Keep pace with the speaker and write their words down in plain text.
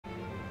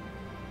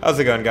How's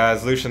it going,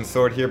 guys? Lucian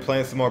Sword here,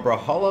 playing some more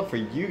Brawlhalla for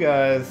you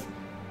guys.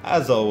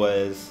 As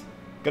always,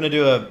 gonna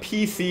do a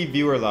PC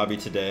viewer lobby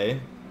today.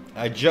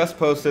 I just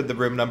posted the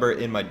room number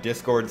in my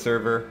Discord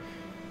server,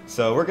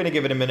 so we're gonna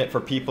give it a minute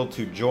for people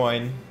to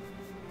join.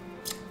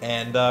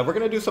 And we're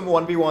gonna do some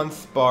 1v1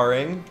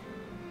 sparring.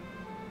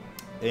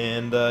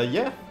 And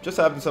yeah, just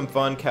having some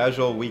fun,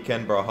 casual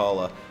weekend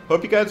Brawlhalla.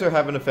 Hope you guys are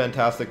having a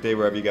fantastic day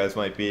wherever you guys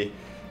might be.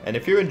 And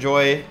if you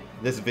enjoy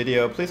this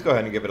video, please go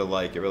ahead and give it a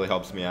like. It really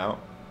helps me out.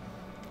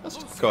 Let's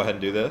just go ahead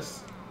and do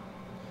this.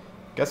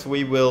 Guess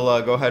we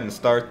will go ahead and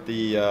start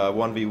the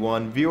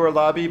 1v1 viewer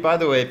lobby. By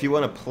the way, if you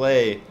want to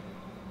play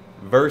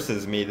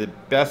versus me, the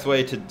best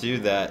way to do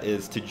that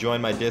is to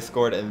join my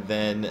Discord, and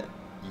then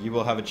you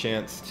will have a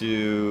chance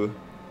to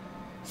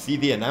see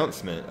the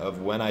announcement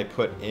of when I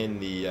put in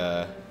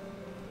the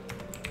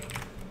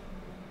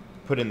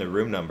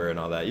room number and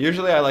all that.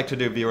 Usually I like to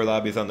do viewer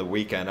lobbies on the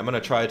weekend. I'm going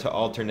to try to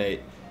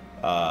alternate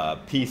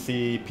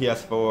PC,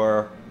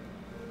 PS4,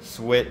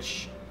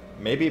 Switch,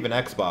 maybe even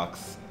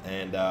Xbox,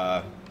 and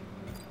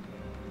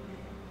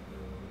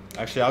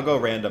actually I'll go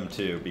random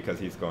too because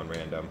he's going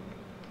random.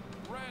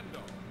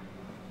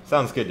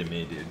 Sounds good to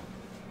me, dude.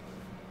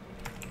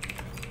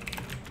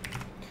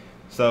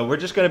 So we're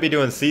just going to be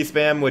doing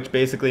C-spam, which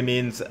basically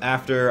means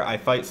after I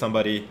fight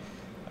somebody,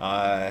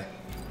 the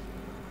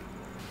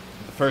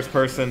first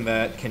person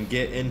that can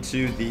get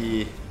into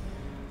the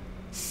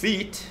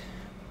seat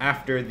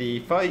after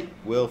the fight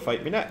will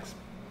fight me next.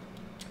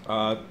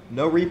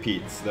 No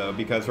repeats, though,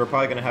 because we're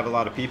probably going to have a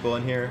lot of people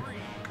in here.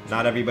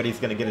 Not everybody's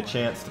going to get a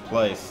chance to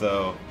play,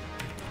 so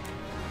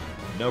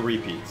no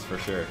repeats for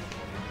sure.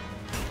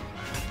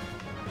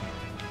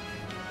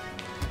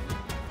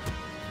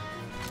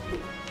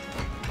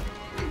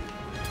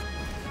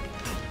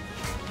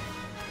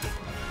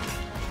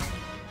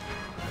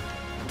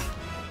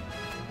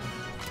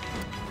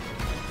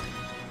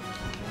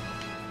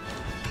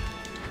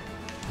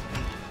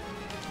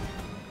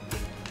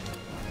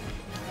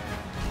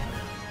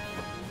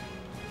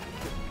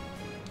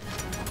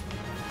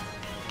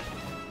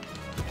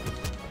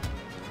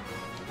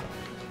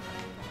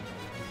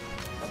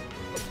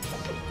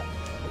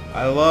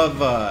 I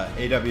love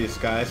AW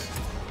Skies,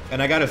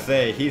 and I gotta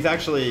say, he's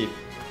actually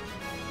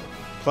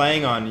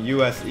playing on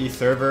USE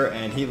server,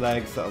 and he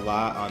lags a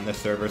lot on this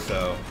server,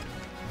 so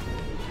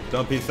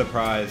don't be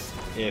surprised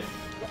if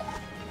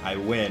I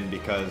win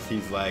because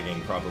he's lagging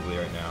probably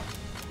right now.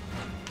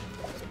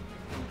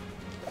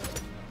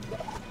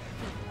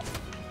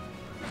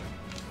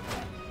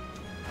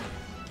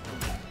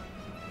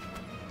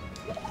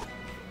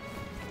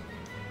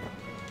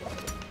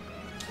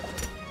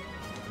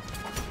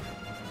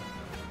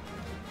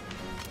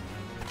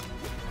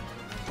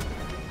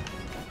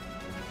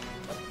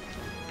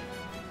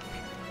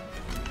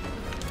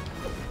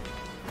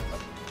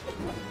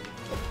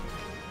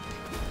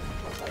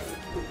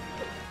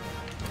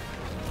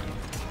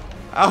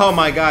 Oh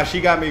my gosh,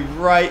 he got me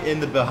right in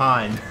the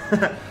behind.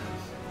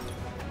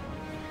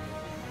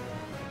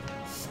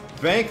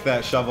 Spank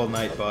that Shovel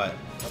Knight butt.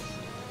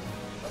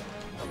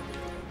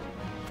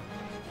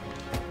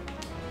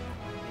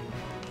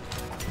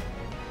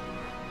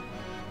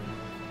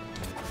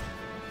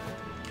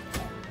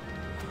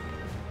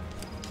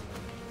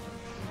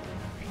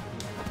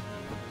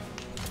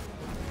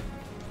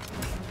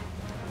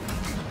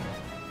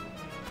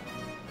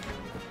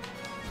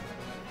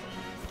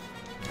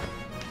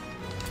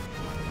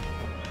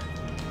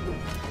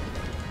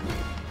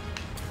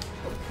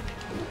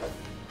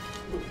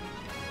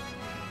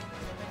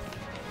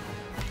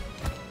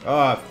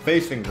 Oh,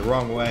 facing the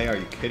wrong way. Are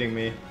you kidding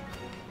me?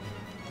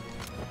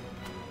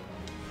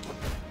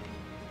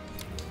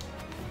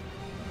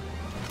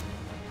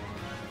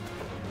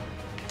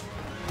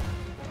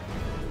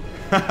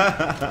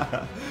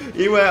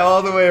 He went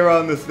all the way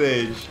around the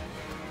stage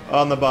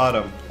on the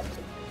bottom.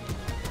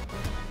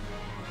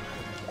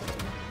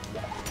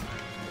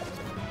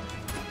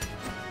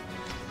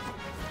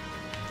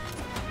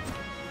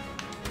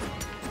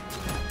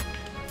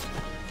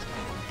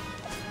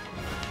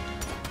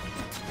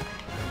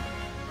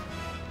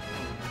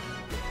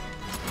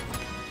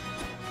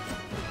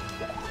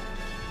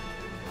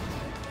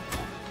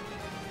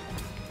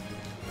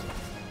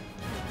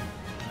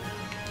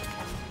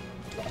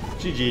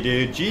 GG,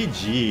 dude.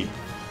 GG.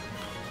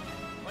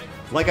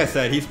 Like I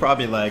said, he's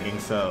probably lagging,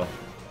 so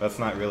that's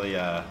not really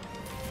a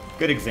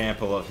good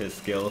example of his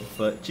skill.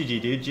 But GG,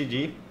 dude.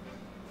 GG.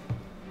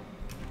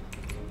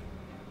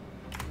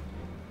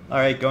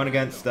 Alright, going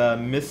against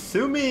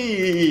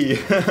Misumi.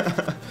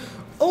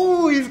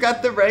 Oh, he's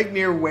got the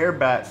Ragnir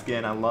Werebat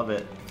skin. I love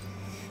it.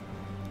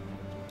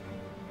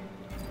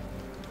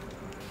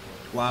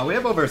 Wow, we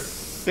have over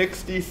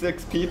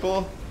 66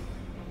 people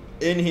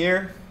in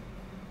here.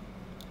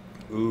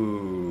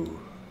 Ooh,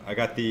 I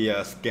got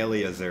the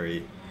Skelly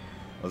Azuri.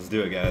 Let's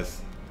do it,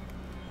 guys.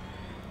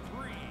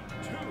 3,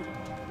 2,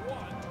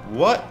 1.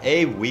 What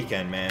a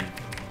weekend, man.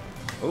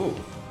 Ooh.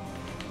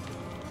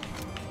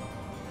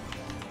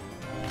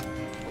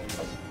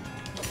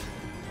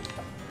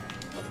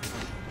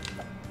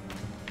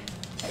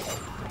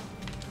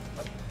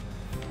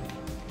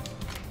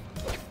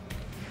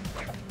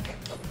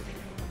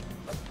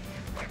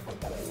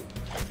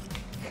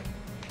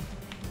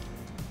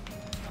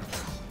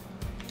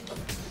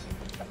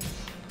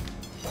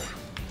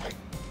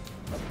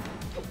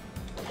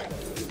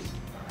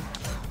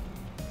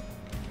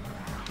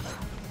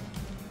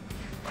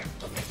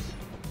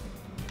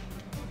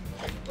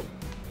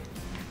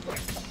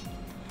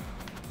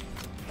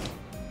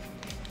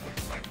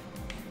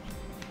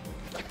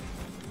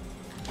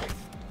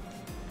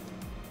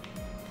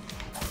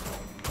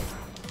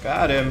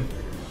 Got him.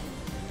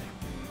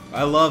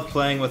 I love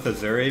playing with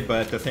Azuri,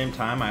 but at the same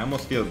time, I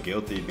almost feel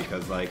guilty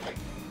because, like,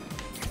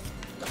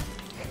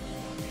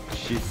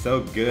 she's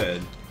so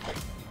good.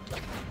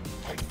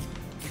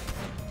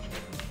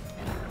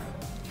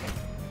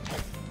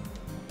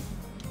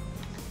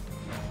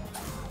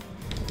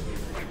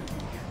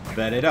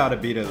 That it ought to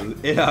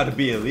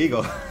be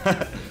illegal.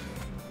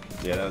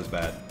 Yeah, that was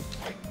bad.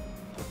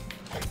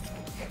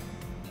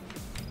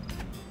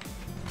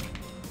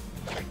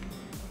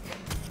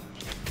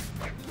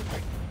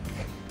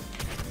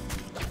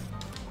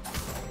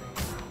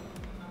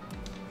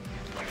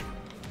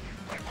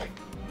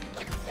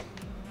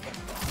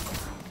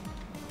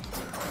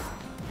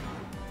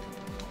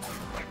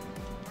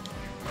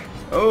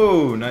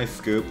 Oh, nice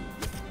scoop.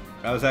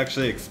 I was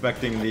actually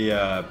expecting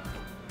the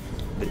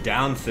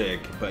down sig,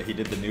 but he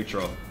did the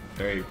neutral.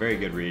 Very, very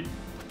good read.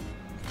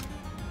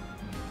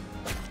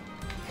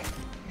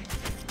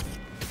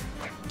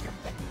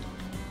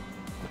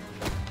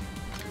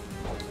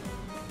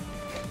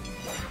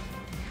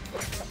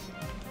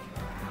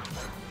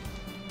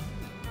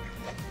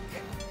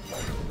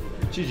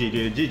 GG,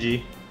 dude.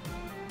 GG.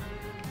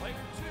 Player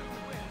 2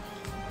 wins.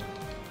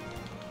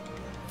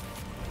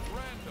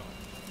 Random.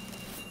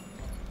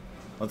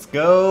 Let's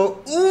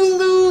go.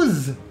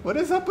 Ulus! What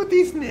is up with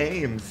these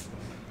names?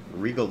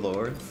 Regal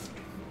Lords.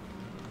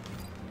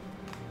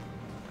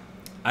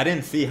 I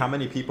didn't see how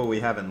many people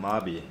we have in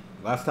lobby.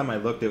 Last time I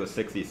looked, it was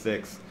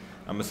 66.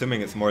 I'm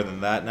assuming it's more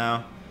than that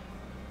now.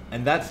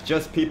 And that's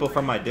just people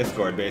from my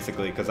Discord,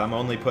 basically, because I'm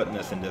only putting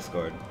this in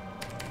Discord.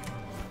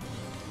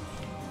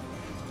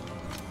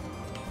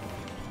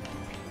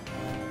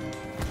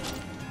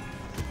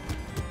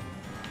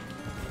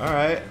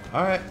 Alright,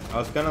 alright. I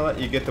was gonna let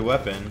you get the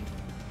weapon.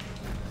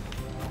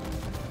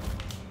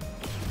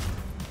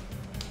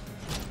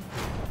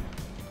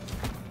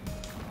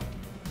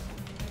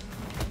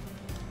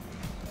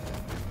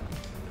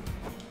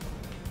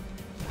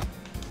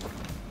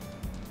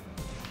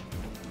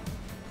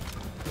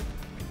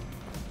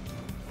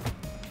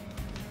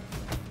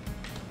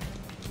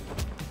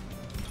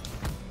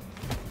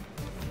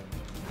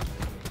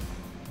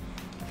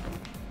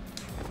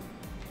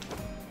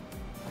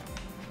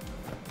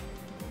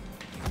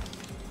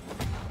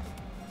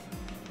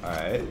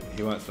 Alright,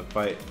 he wants to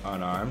fight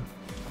unarmed.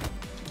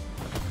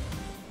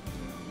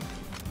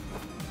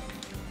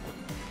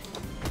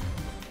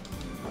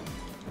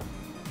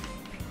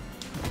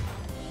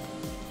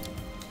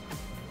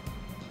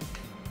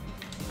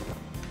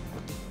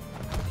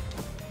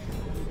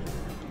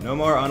 No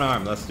more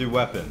unarmed, let's do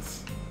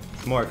weapons.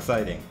 It's more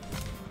exciting.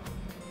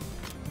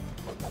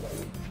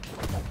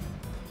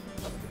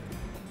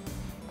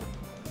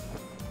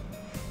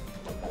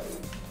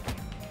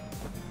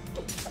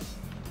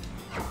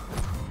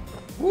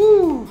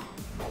 Woo!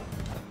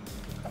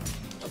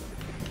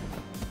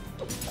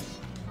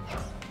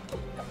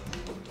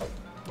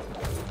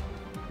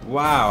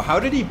 Wow, how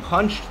did he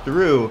punch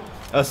through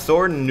a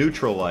sword and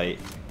neutral light?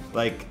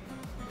 Like,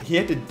 he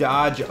had to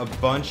dodge a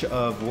bunch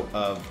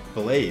of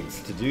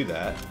blades to do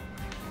that.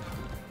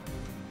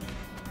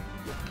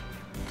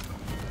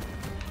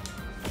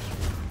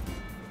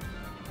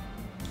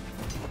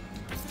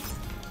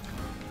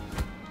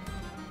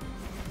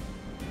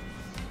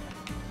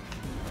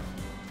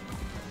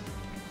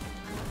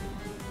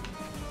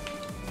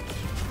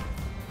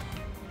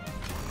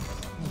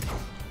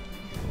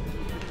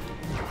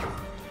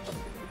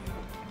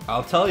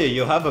 I'll tell you,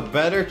 you'll have a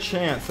better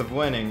chance of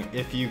winning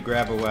if you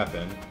grab a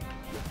weapon.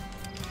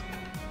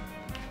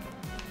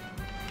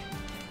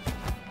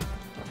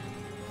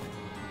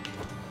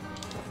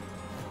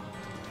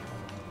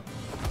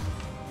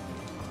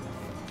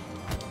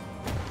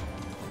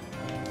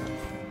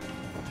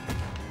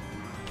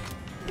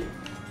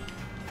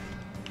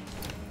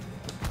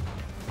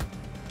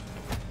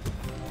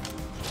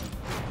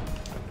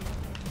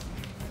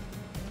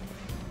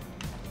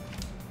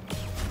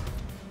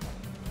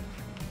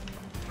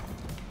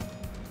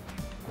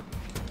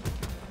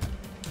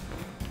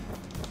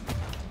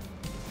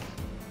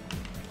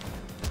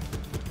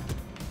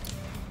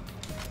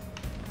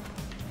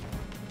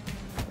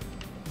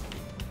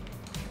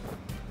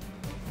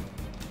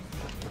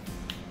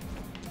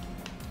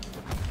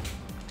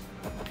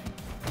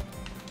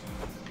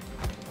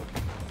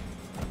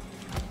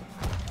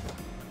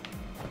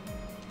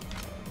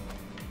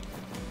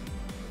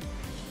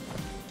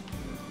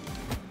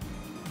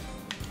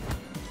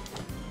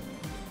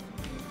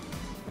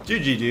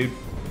 GG,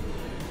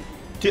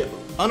 dude.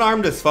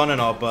 Unarmed is fun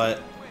and all,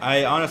 but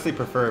I honestly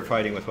prefer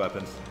fighting with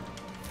weapons.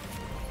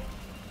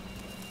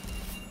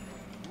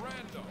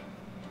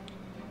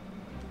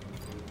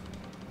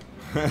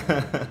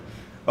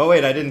 Oh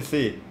wait, I didn't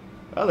see.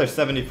 Oh, there's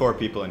 74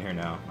 people in here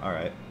now.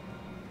 Alright.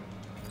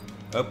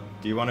 Oh,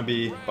 do you want to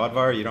be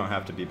Bodvar? You don't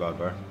have to be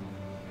Bodvar.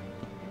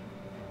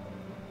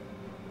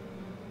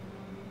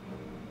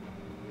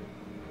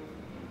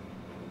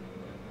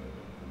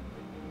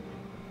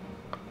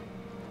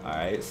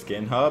 Alright,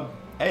 skin hub.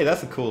 Hey,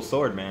 that's a cool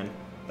sword, man.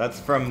 That's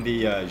from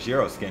the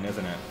Giro skin,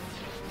 isn't it?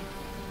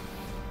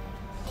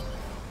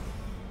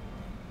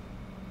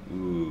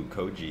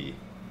 Koji.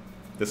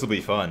 This will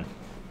be fun.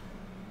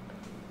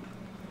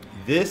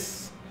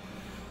 This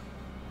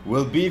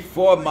will be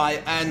for my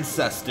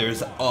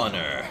ancestors'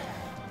 honor.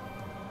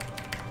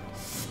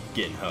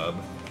 Skin hub.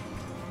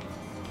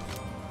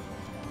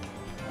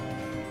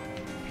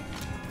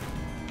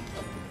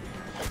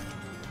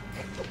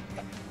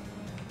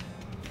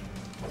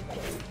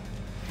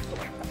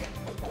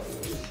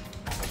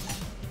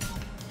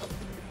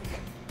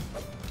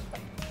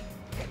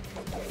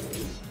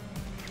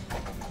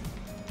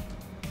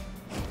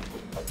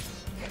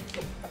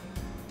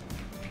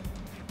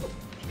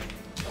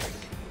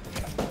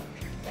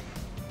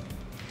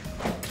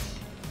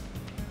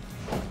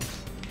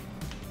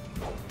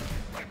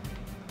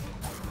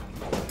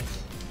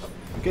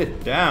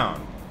 Get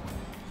down.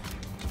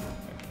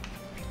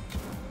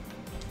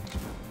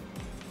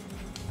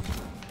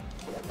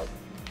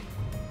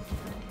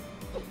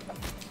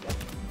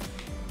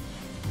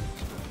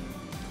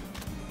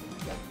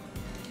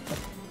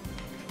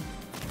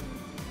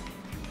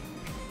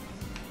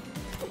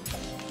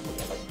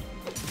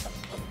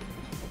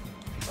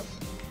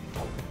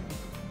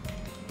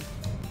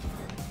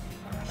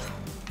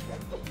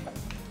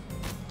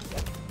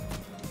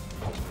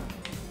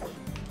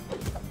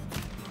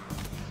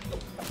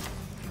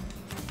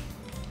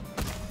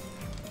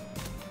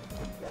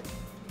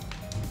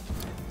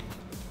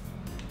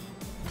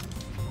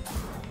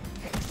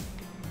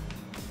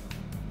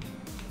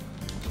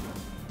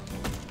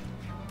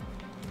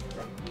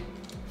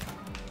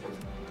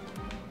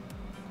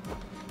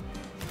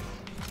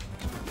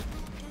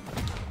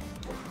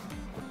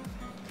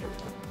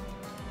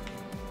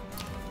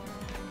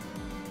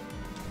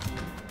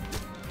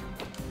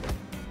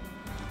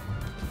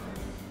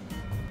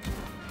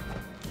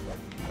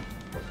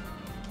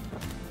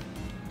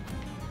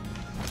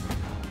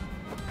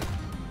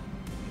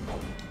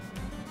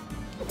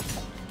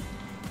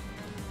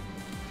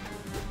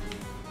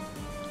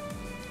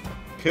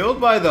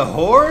 Killed by the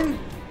horn?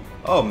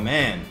 Oh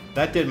man,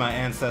 that did my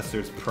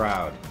ancestors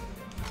proud.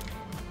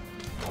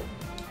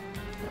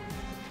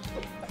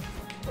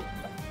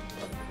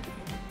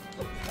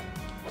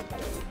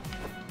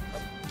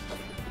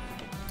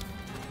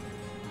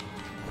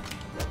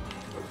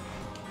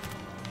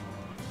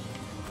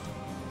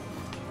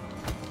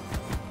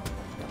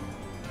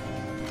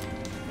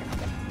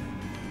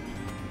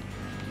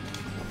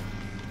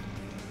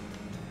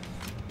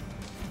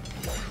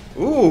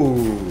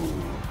 Ooh.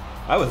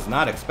 I was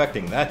not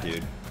expecting that,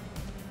 dude.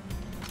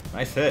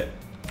 Nice hit.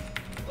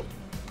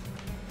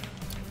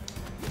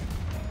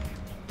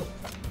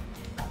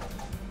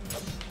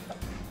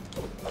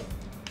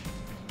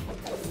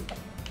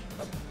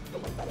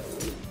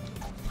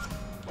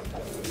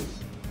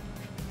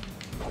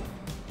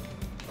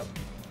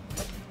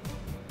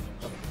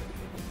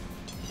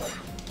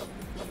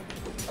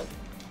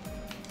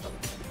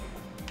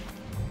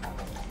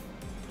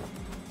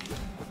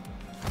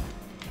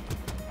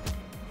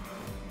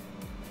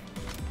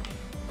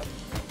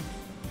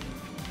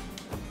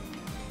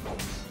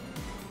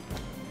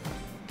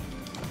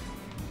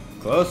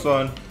 Close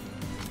one.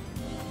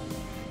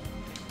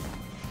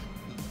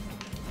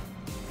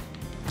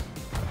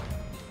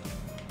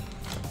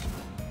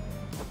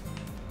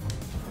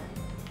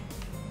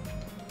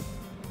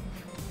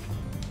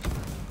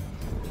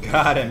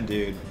 Got him,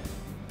 dude.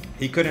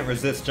 He couldn't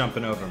resist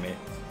jumping over me.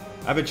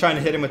 I've been trying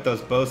to hit him with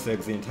those bow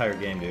sigs the entire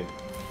game, dude.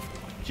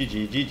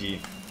 GG, GG.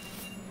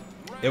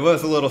 It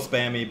was a little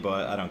spammy,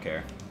 but I don't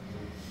care.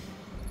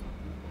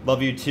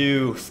 Love you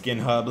too, Skin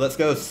Hub. Let's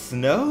go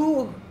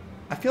snow?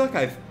 I feel like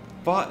I've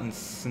fought in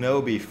snow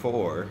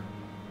before.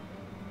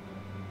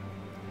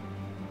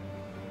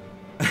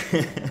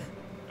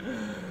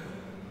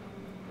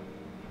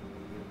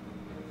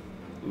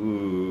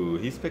 Ooh,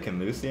 he's picking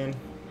Lucian.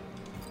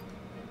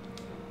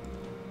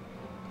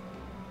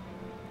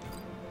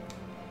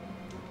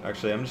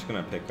 Actually, I'm just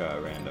gonna pick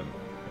random.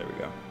 There we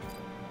go.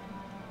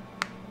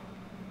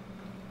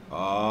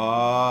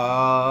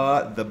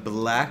 The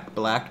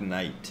Black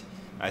Knight.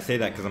 I say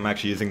that because I'm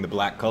actually using the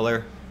black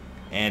color.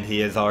 And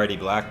he is already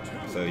black,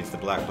 so he's the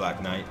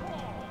Black Knight.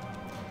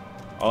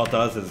 All it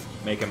does is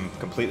make him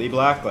completely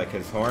black, like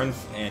his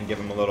horns, and give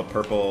him a little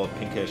purple,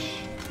 pinkish.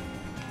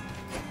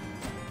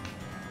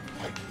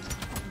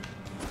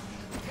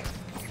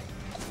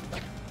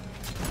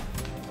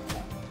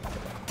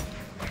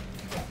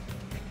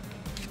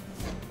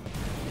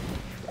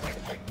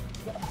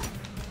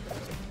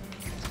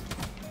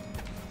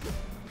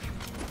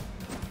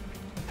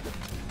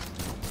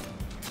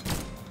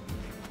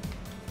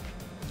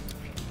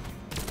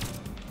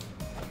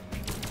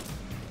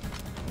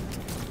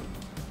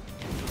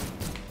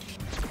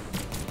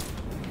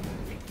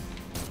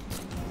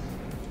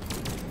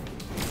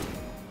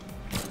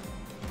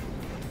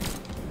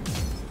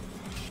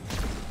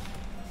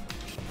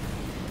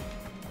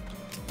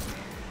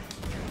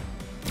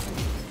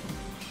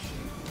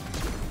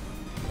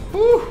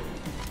 Whew.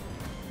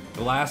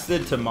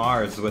 Blasted to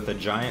Mars with a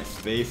giant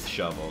space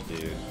shovel,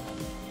 dude.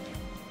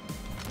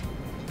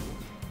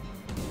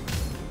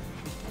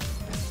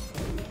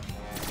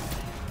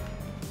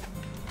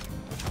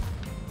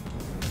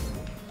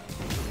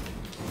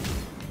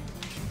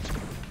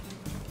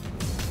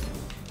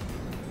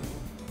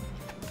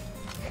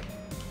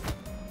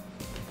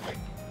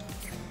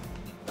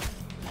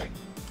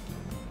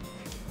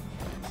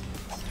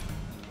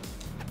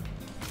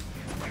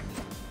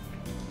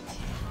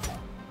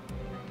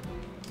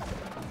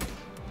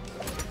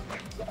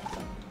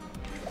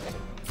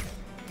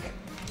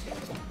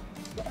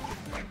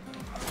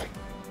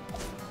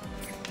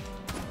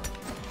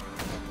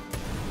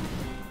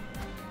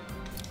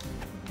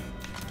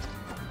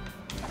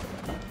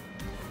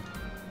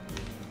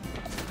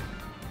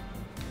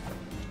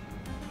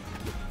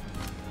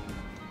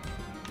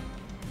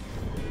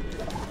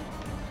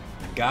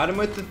 Got him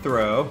with the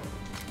throw.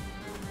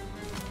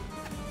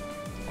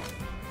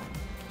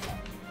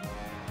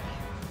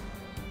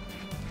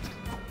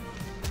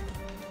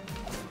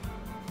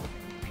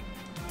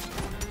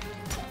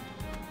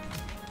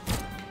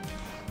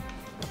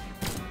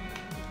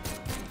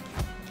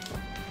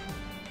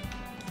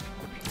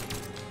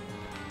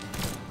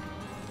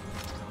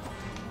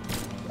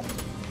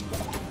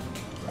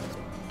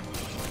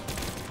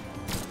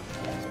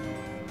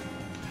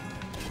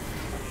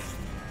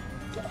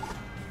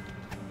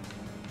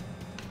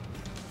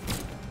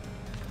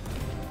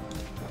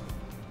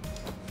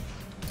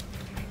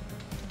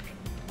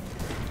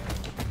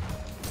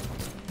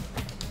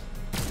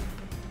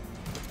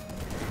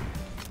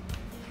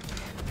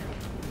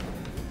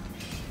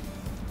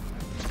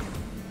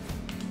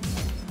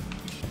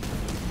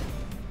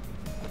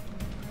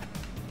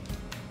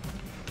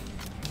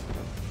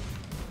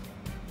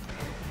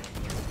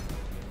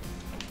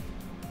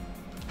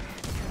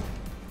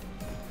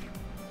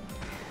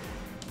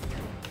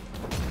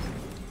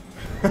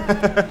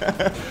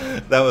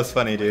 That was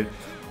funny, dude.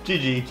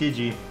 GG,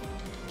 GG.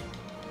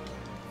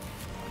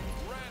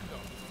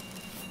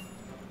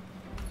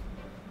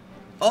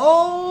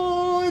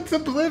 Oh, it's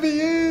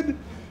Oblivion!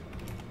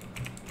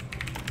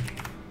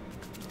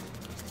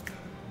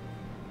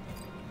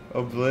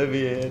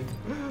 Oblivion.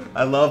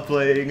 I love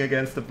playing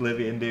against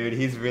Oblivion, dude.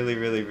 He's really,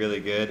 really, really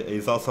good.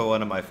 He's also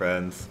one of my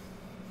friends.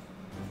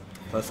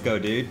 Let's go,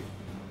 dude.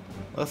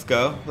 Let's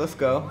go, let's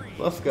go,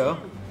 let's go.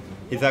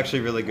 He's actually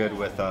really good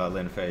with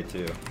Lin Fei,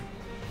 too.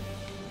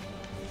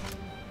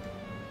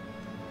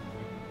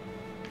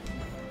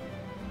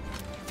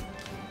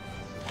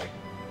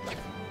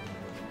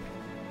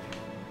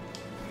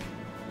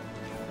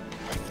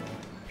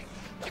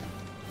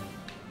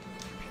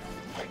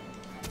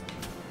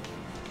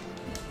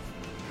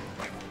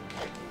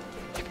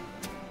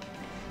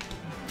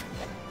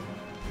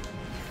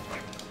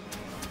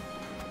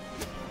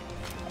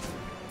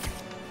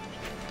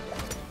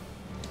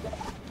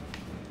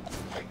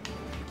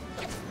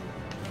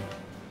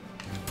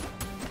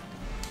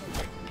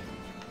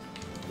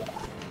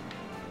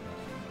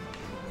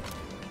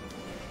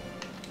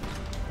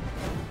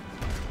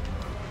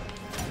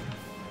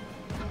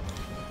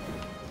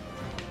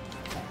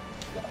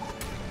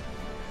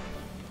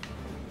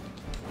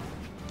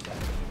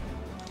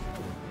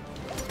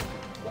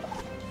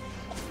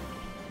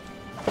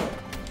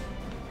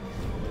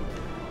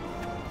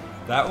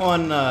 That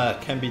one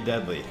can be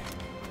deadly.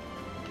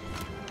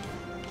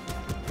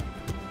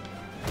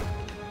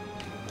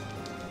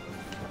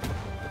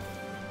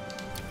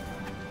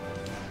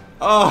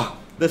 Oh,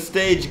 the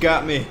stage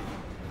got me.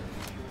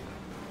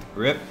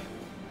 Rip.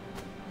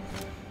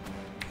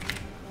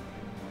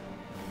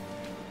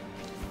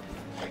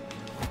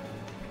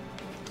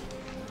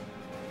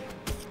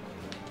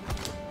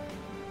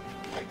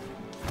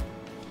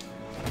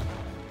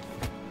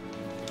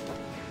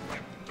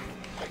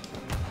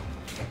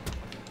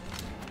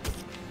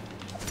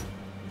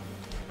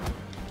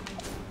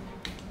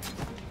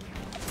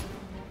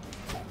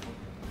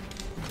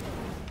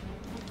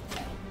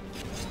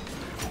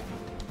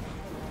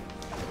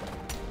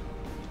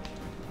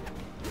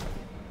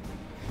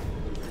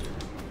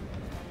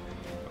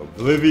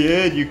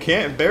 Oblivion, you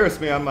can't embarrass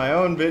me on my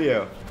own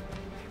video.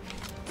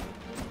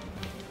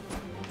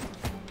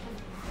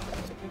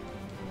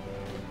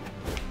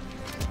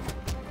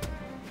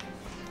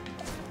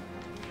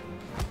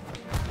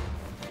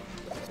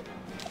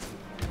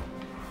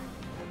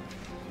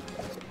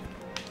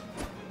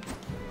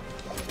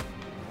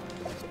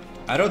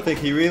 I don't think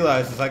he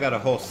realizes I got a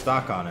whole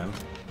stock on him.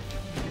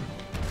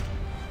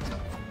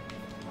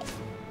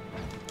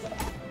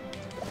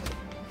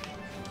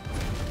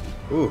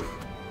 Oof.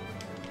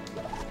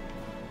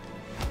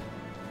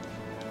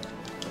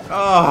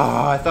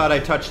 Oh, I thought I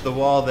touched the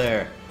wall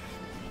there.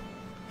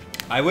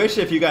 I wish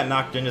if you got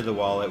knocked into the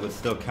wall, it would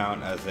still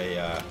count as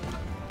a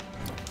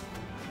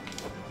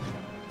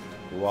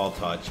wall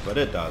touch, but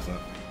it doesn't.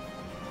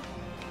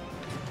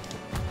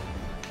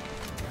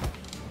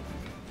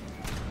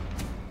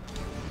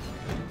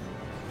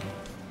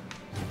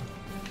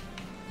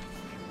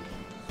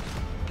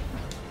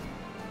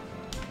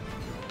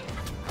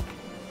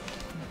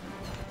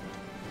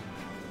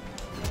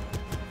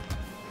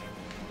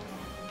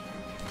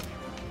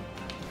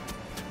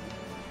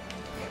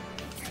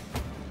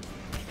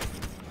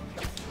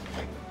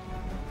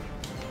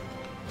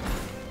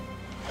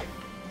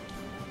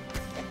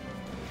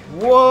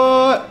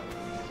 What?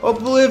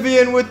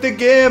 Oblivion with the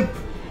gimp!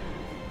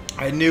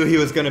 I knew he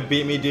was gonna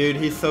beat me, dude.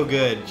 He's so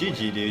good.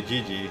 GG, dude.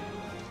 GG.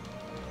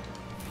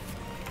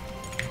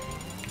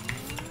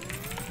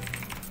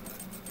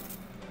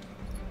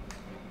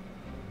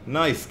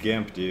 Nice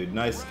gimp, dude.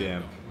 Nice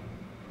gimp.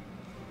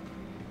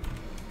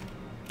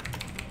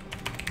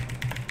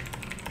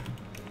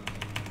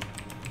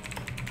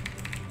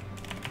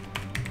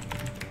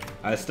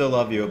 I still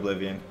love you,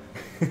 Oblivion.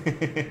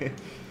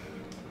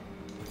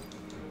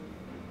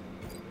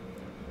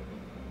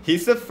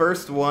 He's the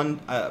first one.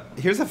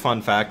 Here's a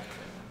fun fact.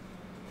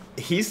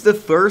 He's the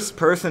first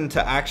person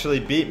to actually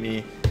beat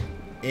me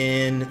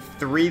in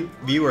 3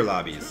 viewer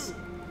lobbies,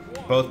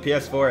 both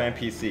PS4 and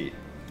PC.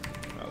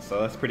 Oh, so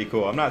that's pretty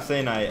cool. I'm not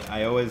saying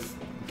I always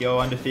go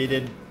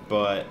undefeated,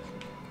 but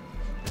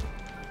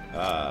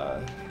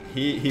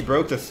he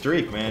broke the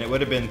streak, man. It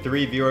would have been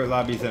 3 viewer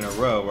lobbies in a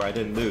row where I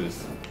didn't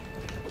lose.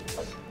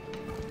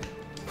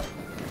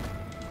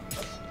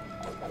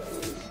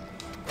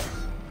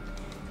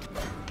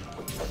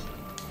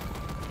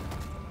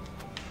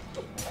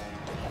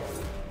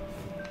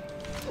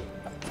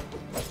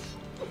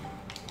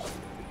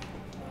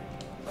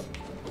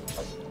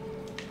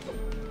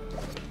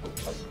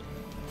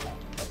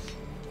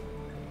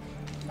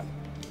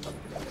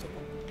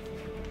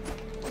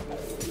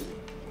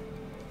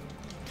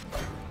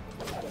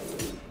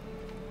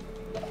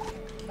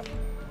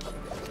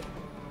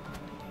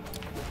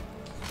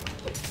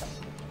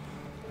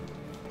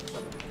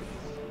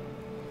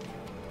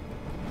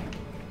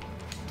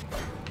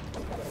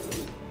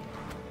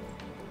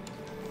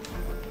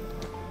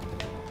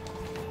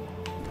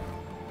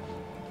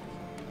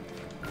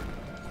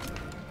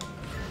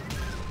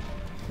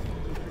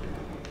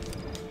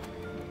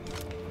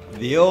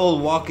 The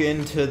old walk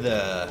into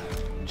the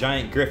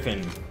giant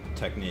griffin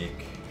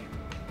technique.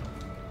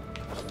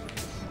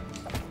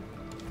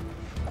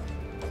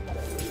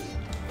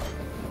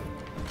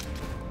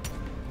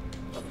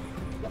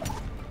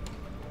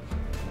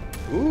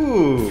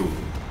 Ooh,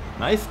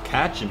 nice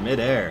catch in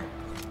midair.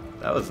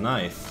 That was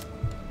nice.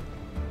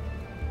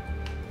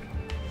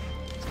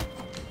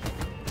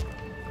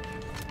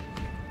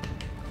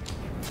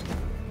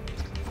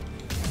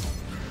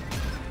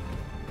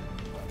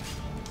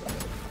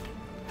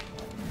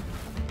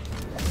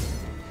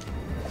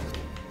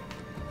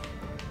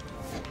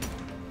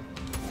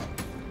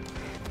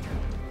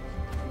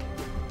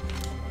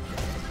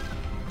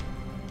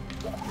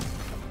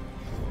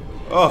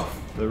 Oh,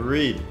 the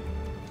read.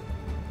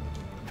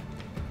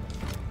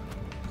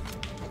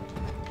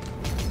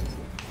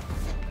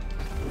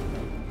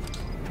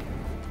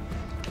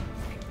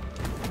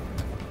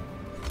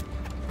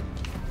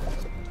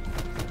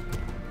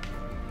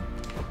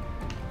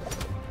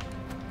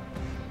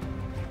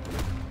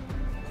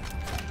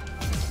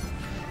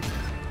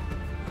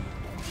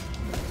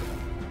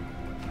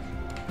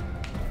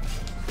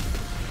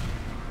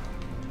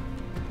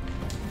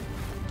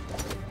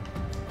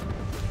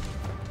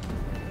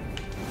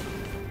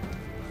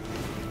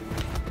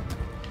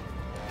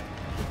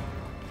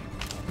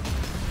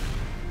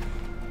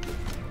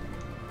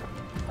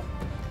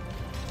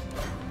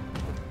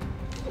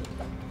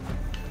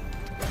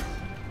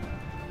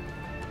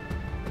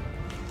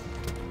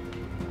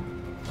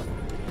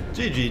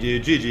 GG,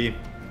 dude, GG.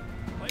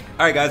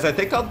 Alright, guys, I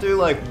think I'll do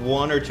like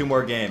 1 or 2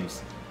 more games.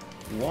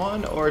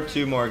 1 or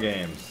 2 more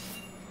games.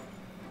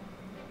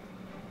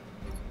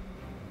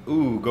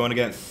 Ooh, going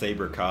against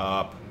Saber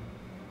Cop.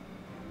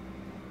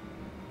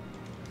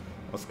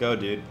 Let's go,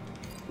 dude.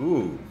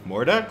 Ooh,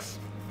 Mordex?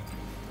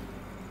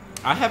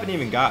 I haven't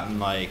even gotten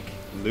like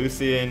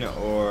Lucian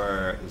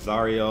or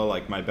Zariel,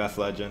 like my best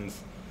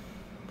legends.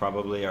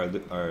 Probably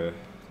are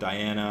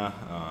Diana,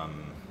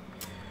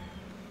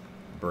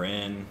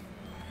 Bryn.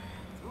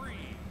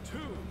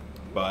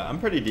 But I'm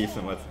pretty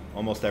decent with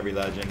almost every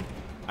legend.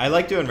 I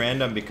like doing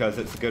random because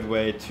it's a good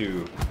way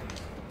to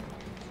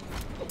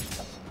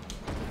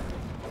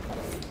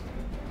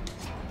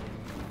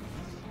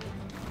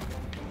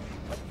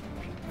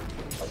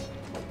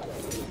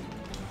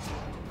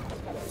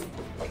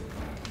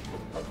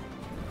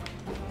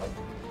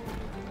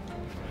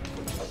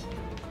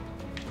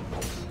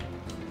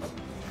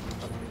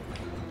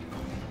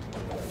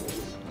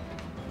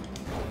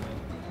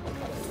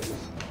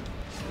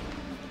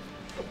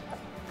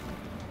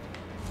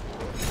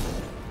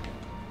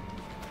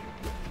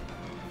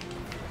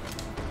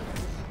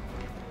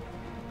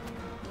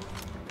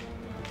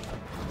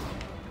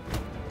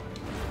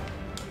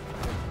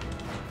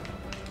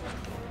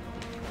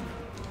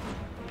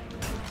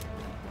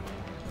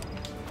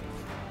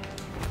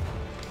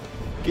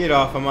get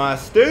off of my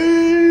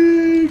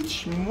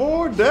stage!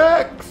 More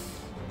decks!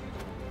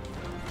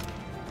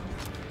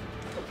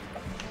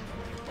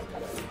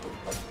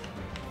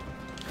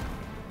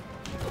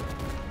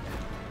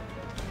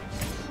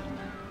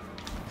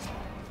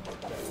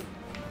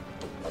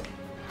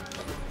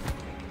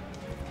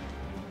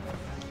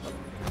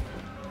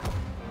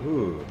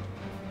 Ooh.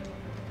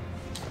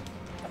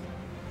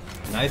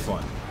 Nice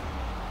one.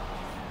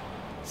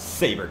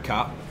 Saber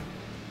Cop.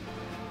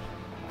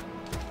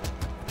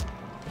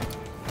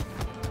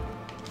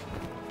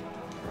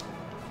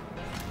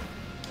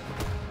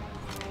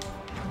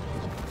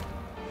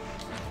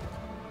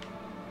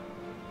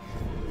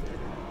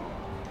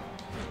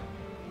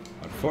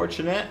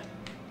 Unfortunate,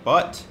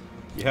 but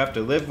you have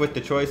to live with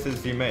the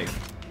choices you make.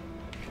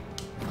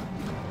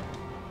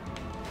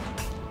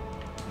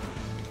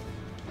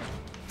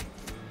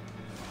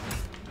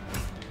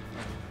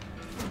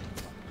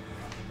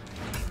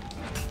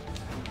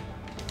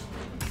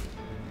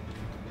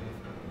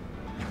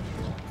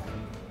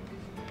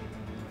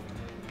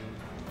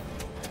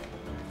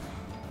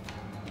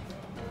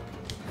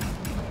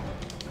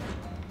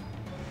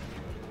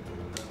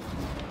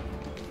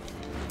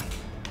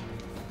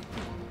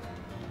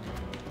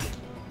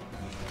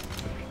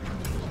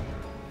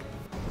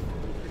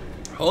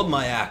 Hold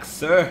my axe,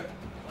 sir.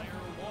 Player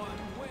 1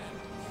 wins.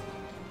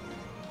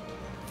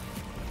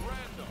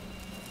 Random.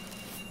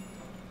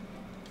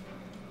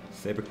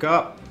 Saber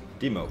Cup.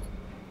 Demo.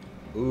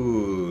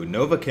 Ooh,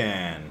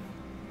 Novacan.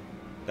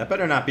 That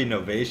better not be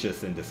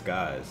Novacious in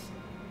disguise.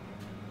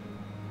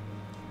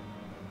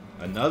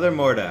 Another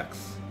Mordex.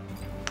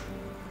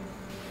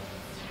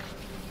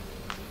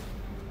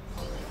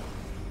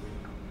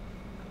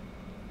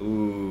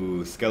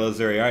 Ooh,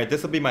 Skelezuri. Alright,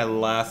 this will be my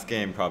last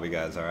game probably,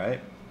 guys,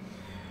 alright?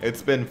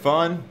 It's been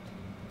fun.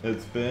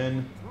 It's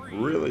been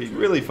really,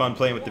 really fun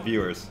playing with the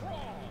viewers.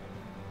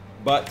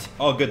 But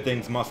all good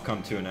things must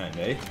come to an end,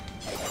 eh?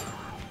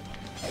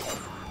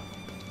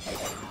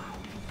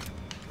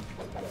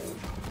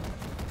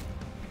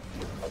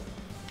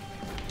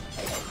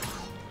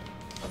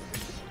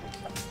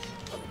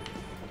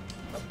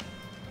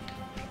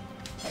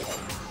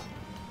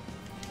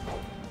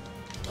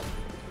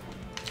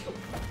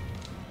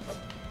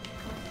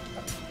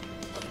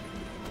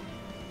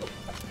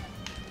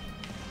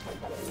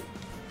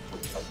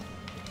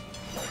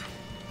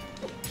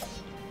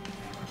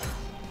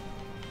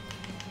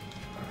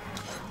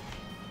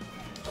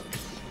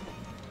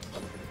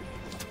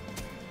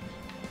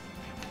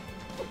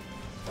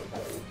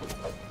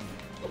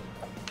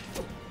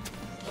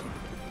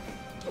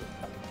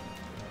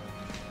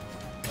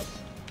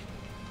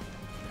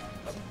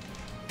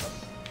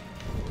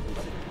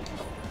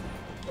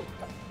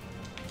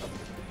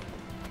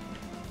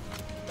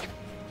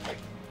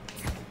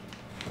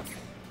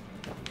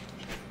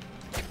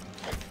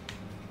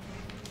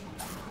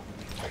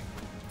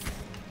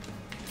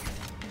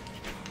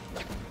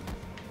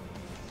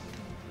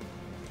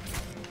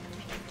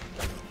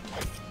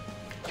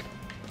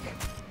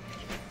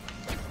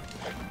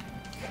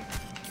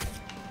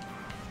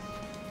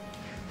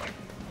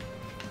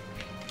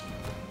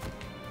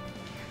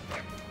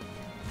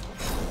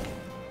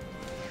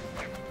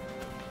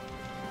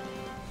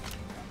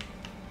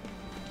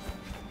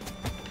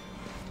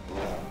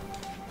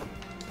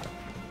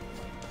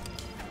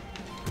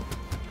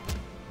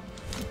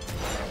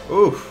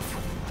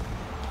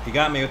 Oof. He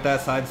got me with that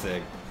side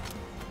sig.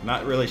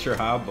 Not really sure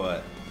how,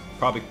 but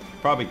probably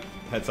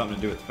had something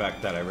to do with the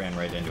fact that I ran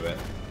right into it.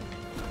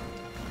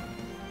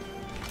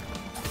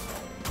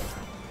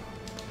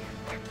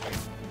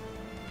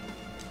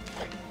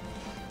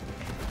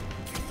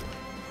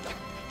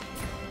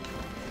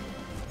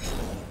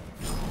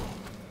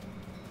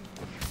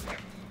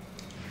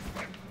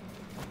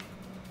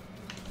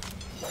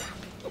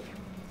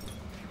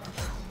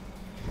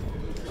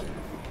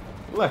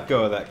 Let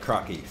go of that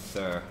crocky,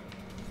 sir.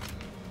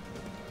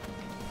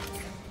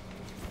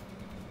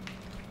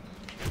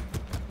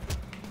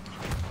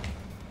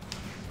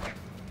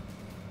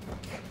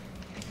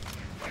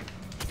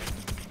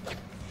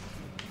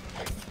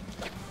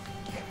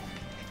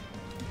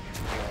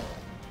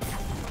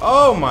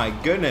 Oh my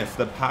goodness,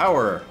 the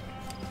power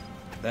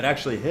that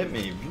actually hit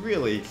me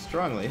really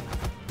strongly.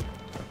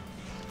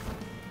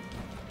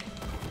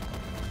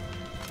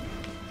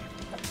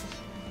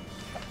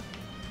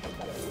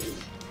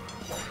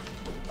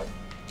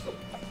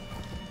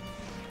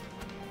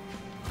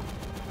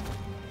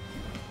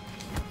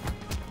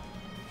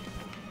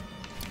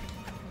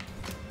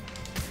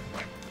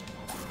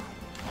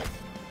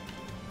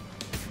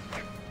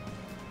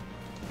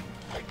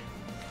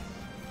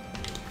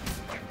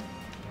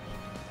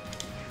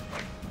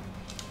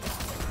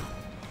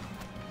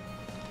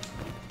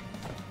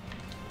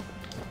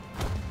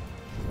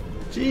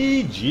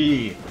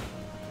 GG.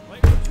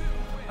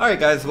 Alright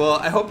guys, well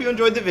I hope you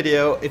enjoyed the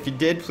video. If you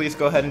did, please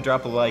go ahead and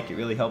drop a like, it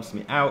really helps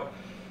me out.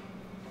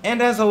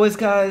 And as always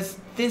guys,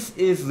 this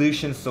is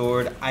Lucian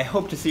Sword. I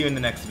hope to see you in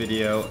the next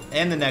video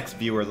and the next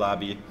viewer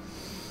lobby.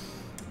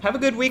 Have a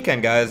good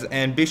weekend guys,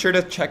 and be sure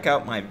to check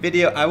out my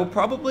video. I will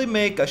probably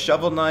make a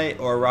Shovel Knight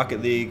or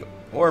Rocket League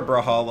or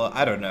Brawlhalla,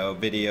 I don't know,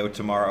 video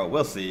tomorrow.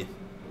 We'll see.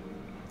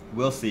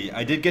 We'll see.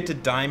 I did get to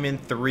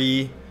Diamond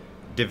 3,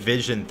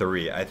 Division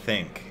 3, I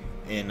think,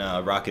 in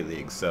Rocket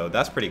League, so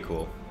that's pretty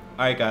cool.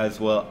 Alright guys,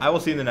 well, I will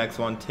see you in the next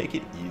one. Take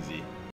it easy.